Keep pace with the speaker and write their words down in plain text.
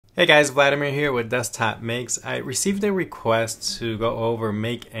Hey guys, Vladimir here with Desktop Makes. I received a request to go over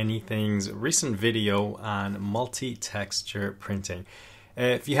Make Anything's recent video on multi-texture printing.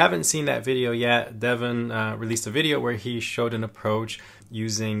 If you haven't seen that video yet, Devin released a video where he showed an approach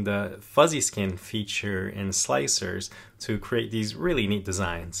using the fuzzy skin feature in slicers to create these really neat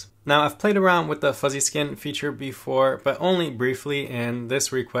designs. Now, I've played around with the fuzzy skin feature before, but only briefly, and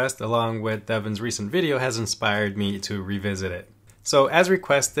this request, along with Devin's recent video, has inspired me to revisit it. So as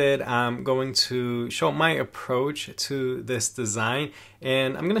requested, I'm going to show my approach to this design,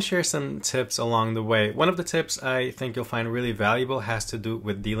 and I'm going to share some tips along the way. One of the tips I think you'll find really valuable has to do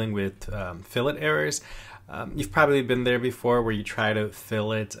with dealing with fillet errors. You've probably been there before where you try to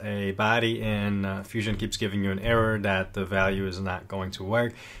fillet a body and Fusion keeps giving you an error that the value is not going to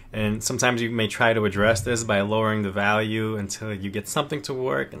work. And sometimes you may try to address this by lowering the value until you get something to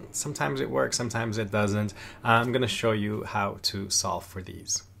work. And sometimes it works, sometimes it doesn't. I'm going to show you how to solve for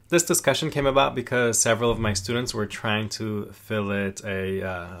these. This discussion came about because several of my students were trying to fillet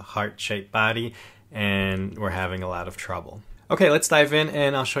a heart-shaped body and were having a lot of trouble. Okay, let's dive in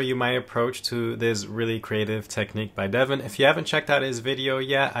and I'll show you my approach to this really creative technique by Devin. If you haven't checked out his video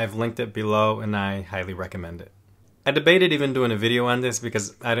yet, I've linked it below and I highly recommend it. I debated even doing a video on this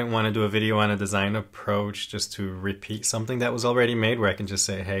because I didn't want to do a video on a design approach just to repeat something that was already made where I can just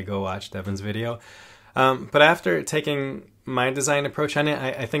say, hey, go watch Devin's video. But after taking my design approach on it,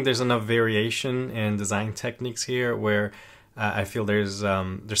 I think there's enough variation in design techniques here where I feel there's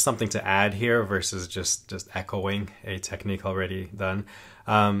something to add here versus just echoing a technique already done.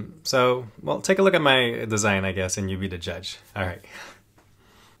 So, well, take a look at my design, I guess, and you be the judge. All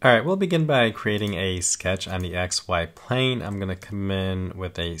right, we'll begin by creating a sketch on the XY plane. I'm going to come in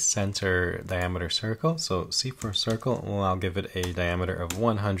with a center diameter circle. So C for circle, well, I'll give it a diameter of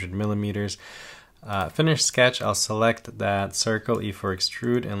 100 millimeters. Finish sketch, I'll select that circle, E for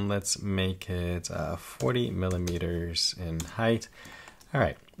extrude, and let's make it 40 millimeters in height. All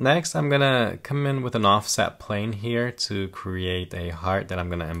right, next I'm gonna come in with an offset plane here to create a heart that I'm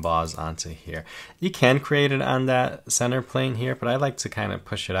gonna emboss onto here. You can create it on that center plane here, but I like to kind of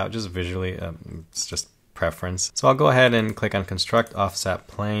push it out just visually. It's just preference. So I'll go ahead and click on construct offset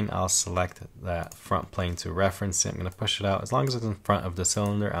plane. I'll select that front plane to reference it. I'm going to push it out. As long as it's in front of the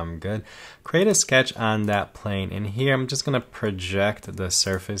cylinder, I'm good. Create a sketch on that plane. And here I'm just going to project the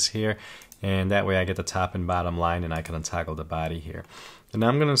surface here, and that way I get the top and bottom line and I can untoggle the body here. And now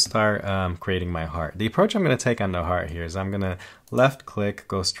I'm going to start creating my heart. The approach I'm going to take on the heart here is I'm going to left click,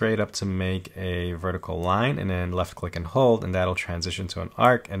 go straight up to make a vertical line, and then left click and hold, and that'll transition to an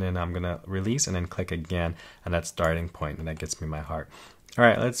arc, and then I'm going to release and then click again on that starting point, and that gets me my heart. All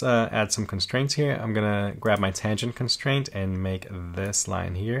right, let's add some constraints here. I'm going to grab my tangent constraint and make this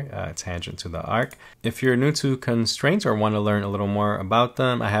line here tangent to the arc. If you're new to constraints or want to learn a little more about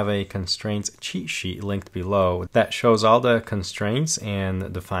them, I have a constraints cheat sheet linked below that shows all the constraints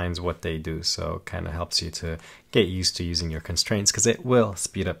and defines what they do. So kind of helps you to get used to using your constraints because it will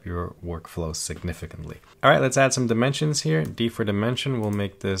speed up your workflow significantly. All right, let's add some dimensions here. D for dimension, we'll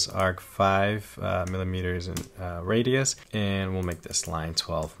make this arc 5 millimeters in radius, and we'll make this line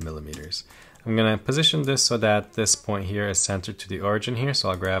 12 millimeters. I'm going to position this so that this point here is centered to the origin here. So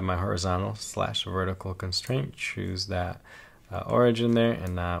I'll grab my horizontal / vertical constraint, choose that origin there,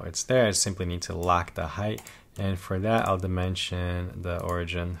 and now it's there. I simply need to lock the height. And for that, I'll dimension the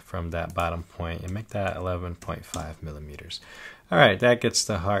origin from that bottom point and make that 11.5 millimeters. All right, that gets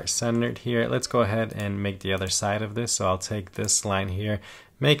the heart centered here. Let's go ahead and make the other side of this. So I'll take this line here,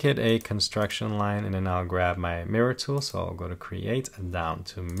 make it a construction line, and then I'll grab my mirror tool. So I'll go to create and down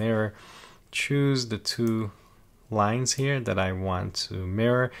to mirror, choose the two lines here that I want to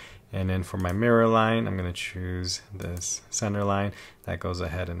mirror. And then for my mirror line, I'm going to choose this center line. That goes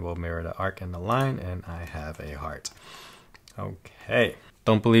ahead and will mirror the arc and the line, and I have a heart. Okay.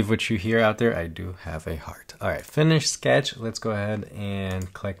 Don't believe what you hear out there. I do have a heart. All right, finish sketch. Let's go ahead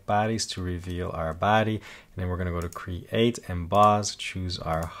and click bodies to reveal our body. And then we're going to go to create, emboss, choose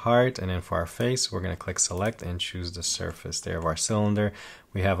our heart. And then for our face, we're going to click select and choose the surface there of our cylinder.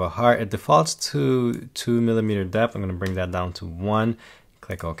 We have a heart. It defaults to 2 millimeter depth. I'm going to bring that down to 1.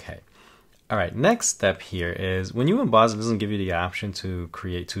 Click OK. All right, next step here is when you emboss, it doesn't give you the option to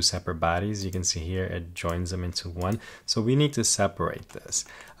create two separate bodies. You can see here it joins them into one. So we need to separate this.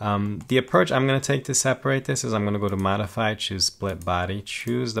 The approach I'm going to take to separate this is I'm going to go to modify, choose split body,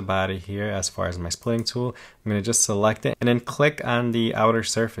 choose the body here as far as my splitting tool. I'm going to just select it and then click on the outer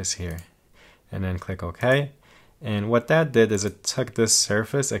surface here and then click OK. And what that did is it took this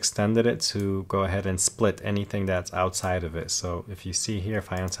surface, extended it to go ahead and split anything that's outside of it. So if you see here,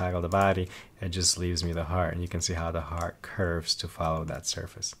 if I untoggle the body, it just leaves me the heart. And you can see how the heart curves to follow that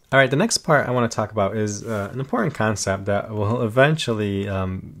surface. All right, the next part I want to talk about is an important concept that will eventually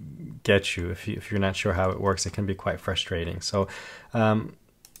get you. If you're not sure how it works, it can be quite frustrating. So, and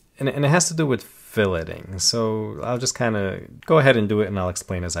it has to do with filleting. So I'll just kind of go ahead and do it, and I'll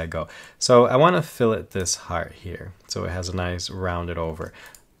explain as I go. So I want to fillet this heart here, so it has a nice rounded over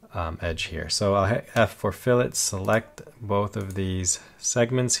edge here. So I'll hit F for fillet, select both of these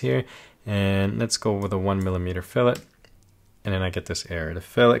segments here, and let's go with a 1 millimeter fillet. And then I get this error. The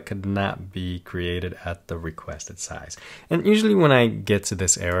fillet could not be created at the requested size. And usually when I get to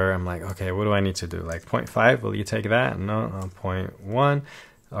this error, I'm like, okay, what do I need to do? Like 0.5, will you take that? No, 0.1.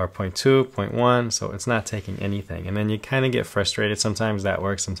 Or 0.2, 0.1, so it's not taking anything. And then you kind of get frustrated. Sometimes that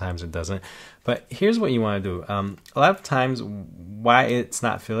works, sometimes it doesn't. But here's what you want to do. A lot of times why it's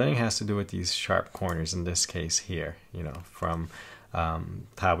not filleting has to do with these sharp corners, in this case here, you know, from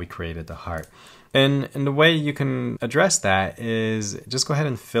how we created the heart. And the way you can address that is just go ahead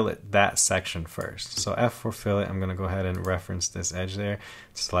and fillet that section first. So F for fillet, I'm going to go ahead and reference this edge there,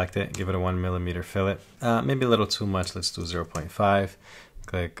 select it, give it a 1 millimeter fillet. Maybe a little too much, let's do 0.5.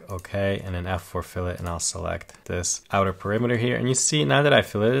 Click OK, and then F for fillet, and I'll select this outer perimeter here. And you see, now that I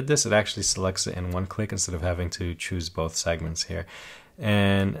filleted this, it actually selects it in one click instead of having to choose both segments here.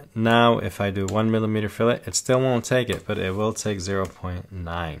 And now if I do 1 millimeter fillet, it still won't take it, but it will take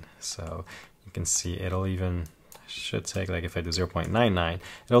 0.9. So you can see it'll even, should take, like if I do 0.99,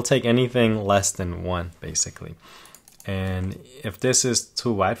 it'll take anything less than 1, basically. And if this is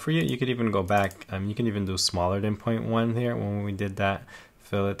too wide for you, you could even go back. You can even do smaller than 0.1 here when we did that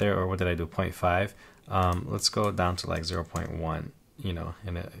fillet there, or what did I do, 0.5. Let's go down to like 0.1, you know,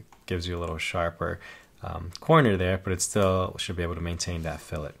 and it gives you a little sharper corner there, but it still should be able to maintain that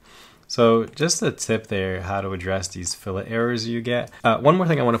fillet. So just a tip there, how to address these fillet errors you get. One more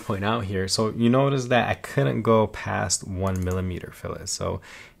thing I want to point out here. So you notice that I couldn't go past 1 millimeter fillet. So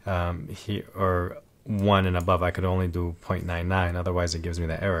here, or 1 and above, I could only do 0.99, otherwise it gives me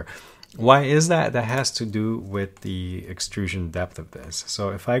that error. Why is that? That has to do with the extrusion depth of this.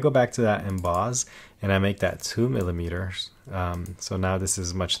 So if I go back to that emboss and I make that 2 millimeters, so now this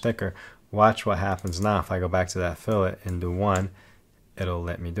is much thicker, watch what happens now. If I go back to that fillet and do 1, it'll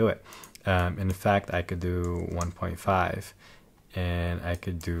let me do it. In fact, I could do 1.5 and I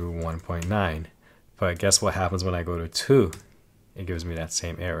could do 1.9, but guess what happens when I go to 2? It gives me that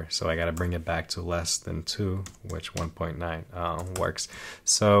same error. So I got to bring it back to less than 2, which 1.9 works.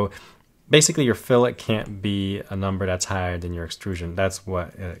 So basically your fillet can't be a number that's higher than your extrusion. That's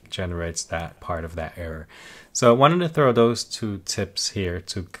what generates that part of that error. So I wanted to throw those 2 tips here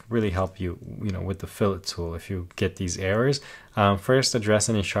to really help you, with the fillet tool if you get these errors. First, address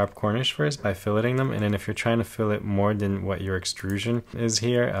any sharp corners first by filleting them, and then if you're trying to fillet more than what your extrusion is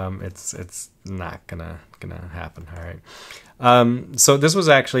here, it's not gonna happen. All right. So this was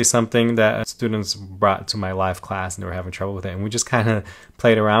actually something that students brought to my live class, and they were having trouble with it, and we just kind of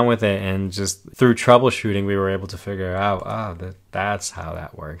played around with it, and just through troubleshooting we were able to figure out, that's how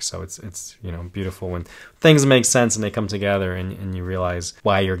that works. So it's beautiful when things make sense and they come together, and you realize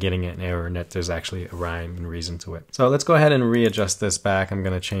why you're getting an error and that there's actually a rhyme and reason to it. So let's go ahead and readjust this back. I'm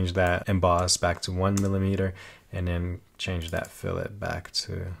going to change that emboss back to 1 millimeter, and then change that fillet back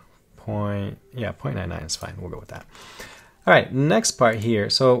to 0.99 is fine. We'll go with that. All right, next part here.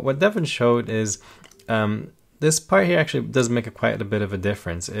 So what Devin showed is this part here actually does make quite a bit of a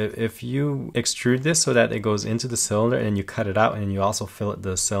difference. If you extrude this so that it goes into the cylinder and you cut it out and you also fillet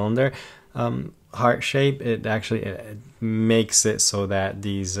the cylinder heart shape, it makes it so that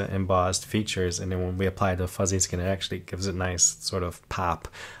these embossed features, and then when we apply the fuzzy skin, it actually gives it a nice sort of pop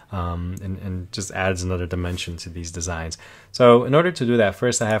and just adds another dimension to these designs. So in order to do that,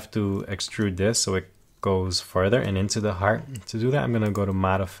 first I have to extrude this so it goes further and into the heart. To do that, I'm going to go to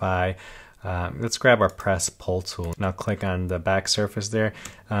modify. Let's grab our press pull tool. Now click on the back surface there.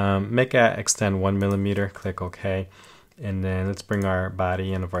 Make that extend 1 millimeter. Click OK. And then let's bring our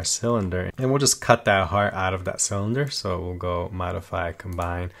body in of our cylinder, and we'll just cut that heart out of that cylinder. So we'll go modify,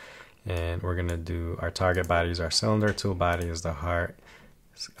 combine, and we're going to do our target body is our cylinder, tool body is the heart,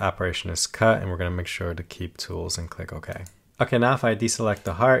 operation is cut, and we're going to make sure to keep tools and click OK. Okay, now if I deselect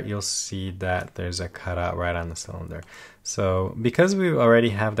the heart, you'll see that there's a cutout right on the cylinder. So because we already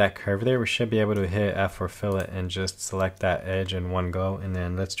have that curve there, we should be able to hit F for fillet and just select that edge in one go. And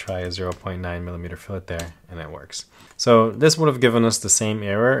then let's try a 0.9 millimeter fillet there, and it works. So this would have given us the same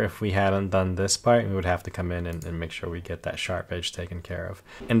error if we hadn't done this part. We would have to come in and make sure we get that sharp edge taken care of.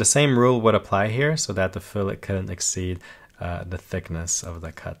 And the same rule would apply here so that the fillet couldn't exceed the thickness of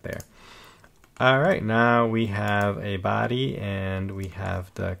the cut there. All right, now we have a body and we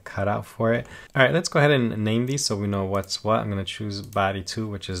have the cutout for it. All right, let's go ahead and name these so we know what's what. I'm going to choose body 2,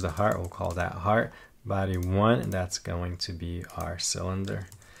 which is the heart. We'll call that heart. Body 1, that's going to be our cylinder.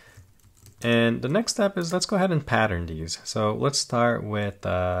 And the next step is let's go ahead and pattern these. So let's start with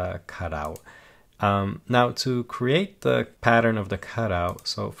the cutout. Now to create the pattern of the cutout,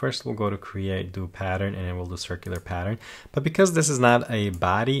 so first we'll go to create, do pattern, and then we'll do circular pattern. But because this is not a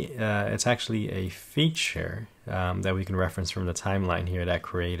body, it's actually a feature that we can reference from the timeline here that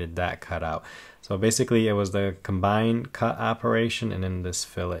created that cutout. So basically it was the combine cut operation and then this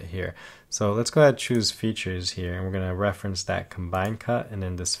fillet here. So let's go ahead and choose features here, and we're going to reference that combine cut and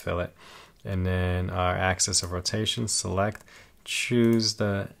then this fillet. And then our axis of rotation, select, choose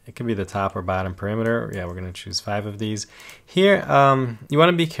it can be the top or bottom perimeter. Yeah, we're going to choose 5 of these. Here, you want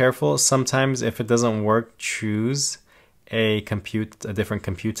to be careful. Sometimes if it doesn't work, choose a different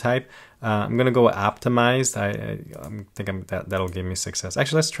compute type. I'm going to go with optimized. I think that'll give me success.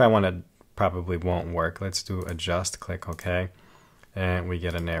 Actually, let's try one that probably won't work. Let's do adjust, click OK, and we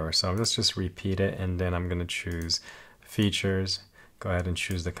get an error. So let's just repeat it, and then I'm going to choose features. Go ahead and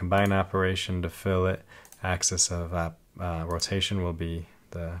choose the combine operation, the fillet, axis of rotation will be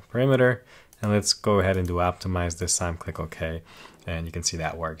the perimeter, and let's go ahead and do optimize this time, click OK, and you can see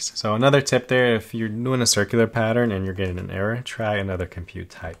that works. So another tip there, if you're doing a circular pattern and you're getting an error, try another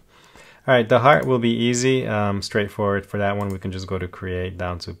compute type. All right, the heart will be easy, straightforward. For that one, we can just go to create,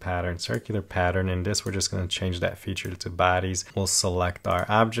 down to pattern, circular pattern, and this we're just going to change that feature to bodies. We'll select our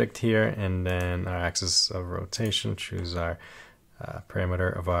object here, and then our axis of rotation, choose our perimeter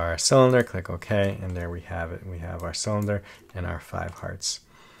of our cylinder, click OK, and there we have it. We have our cylinder and our 5 hearts.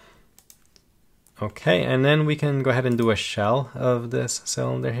 Okay, and then we can go ahead and do a shell of this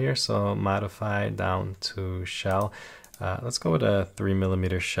cylinder here. So modify down to shell. Let's go with a 3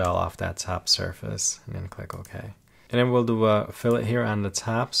 millimeter shell off that top surface, and then click OK. And then we'll do a fillet here on the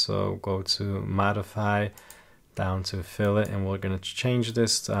top. So go to modify, down to fillet, and we're going to change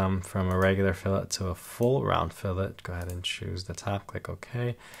this from a regular fillet to a full round fillet. Go ahead and choose the top, click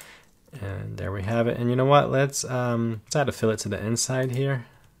OK, and there we have it. And you know what, let's add a fillet to the inside here.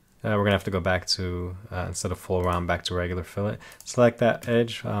 We're gonna have to go back to instead of full round, back to regular fillet. Select that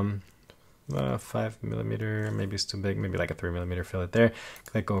edge, 5 millimeter, maybe it's too big, maybe like a 3 millimeter fillet there,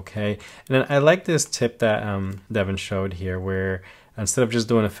 click OK. And then I like this tip that Devin showed here, where instead of just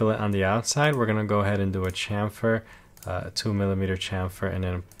doing a fillet on the outside, we're going to go ahead and do a chamfer, 2 millimeter chamfer, and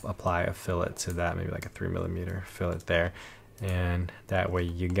then apply a fillet to that, maybe like a 3 millimeter fillet there. And that way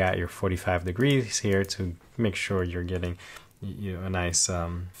you got your 45 degrees here to make sure you're getting a nice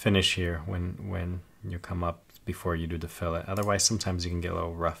finish here when you come up before you do the fillet. Otherwise, sometimes you can get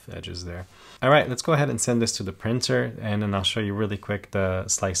little rough edges there. All right, let's go ahead and send this to the printer, and then I'll show you really quick the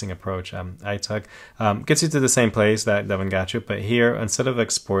slicing approach I took. Gets you to the same place that Devin got you, but here, instead of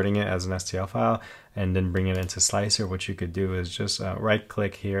exporting it as an STL file and then bring it into Slicer, what you could do is just right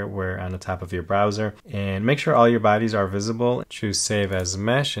click here where on the top of your browser and make sure all your bodies are visible. Choose Save as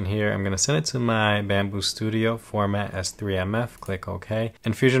Mesh, and here I'm going to send it to my Bamboo Studio format S3MF, click OK.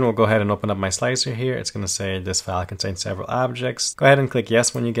 And Fusion will go ahead and open up my slicer here. It's going to say this file contains several objects. Go ahead and click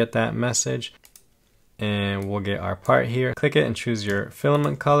yes when you get that message. And we'll get our part here. Click it and choose your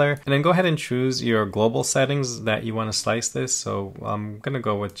filament color, and then go ahead and choose your global settings that you want to slice this. So I'm gonna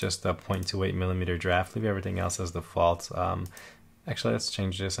go with just a 0.28 millimeter draft. Leave everything else as default. Actually, let's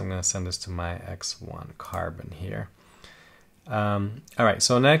change this. I'm gonna send this to my X1 carbon here. All right,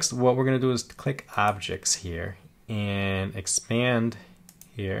 so next what we're gonna do is click objects here and expand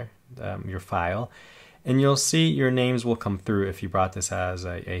here your file. And you'll see your names will come through if you brought this as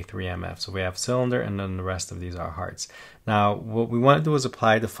a A3MF. So we have cylinder, and then the rest of these are hearts. Now, what we want to do is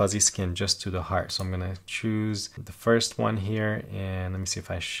apply the fuzzy skin just to the heart. So I'm going to choose the first one here, and let me see if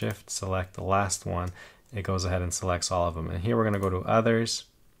I shift select the last one. It goes ahead and selects all of them. And here we're going to go to others,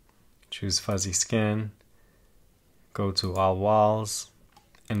 choose fuzzy skin, go to all walls.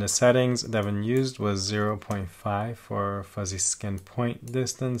 And the settings Devin used was 0.5 for fuzzy skin point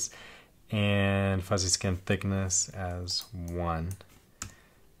distance, and fuzzy skin thickness as 1.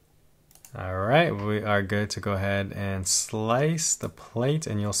 All right, we are good to go ahead and slice the plate,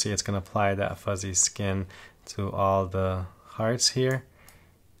 and you'll see it's going to apply that fuzzy skin to all the parts here,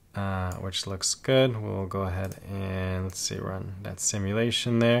 which looks good. We'll go ahead and let's see, run that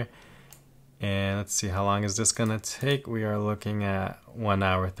simulation there. And let's see, how long is this gonna take? We are looking at 1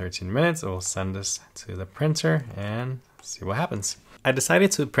 hour, 13 minutes. We'll send this to the printer and see what happens. I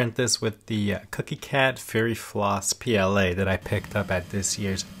decided to print this with the CookieCad Fairy Floss PLA that I picked up at this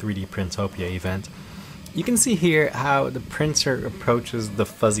year's 3D Printopia event. You can see here how the printer approaches the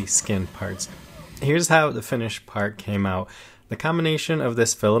fuzzy skin parts. Here's how the finished part came out. The combination of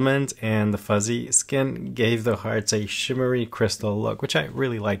this filament and the fuzzy skin gave the hearts a shimmery crystal look, which I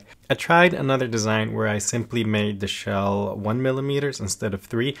really liked. I tried another design where I simply made the shell 1mm instead of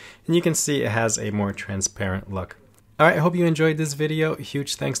 3, and you can see it has a more transparent look. Alright, I hope you enjoyed this video.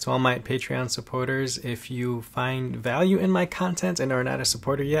 Huge thanks to all my Patreon supporters. If you find value in my content and are not a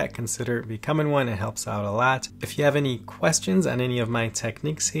supporter yet, consider becoming one. It helps out a lot. If you have any questions on any of my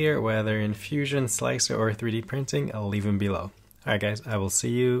techniques here, whether in Fusion, Slicer, or 3D printing, I'll leave them below. Alright guys, I will see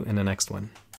you in the next one.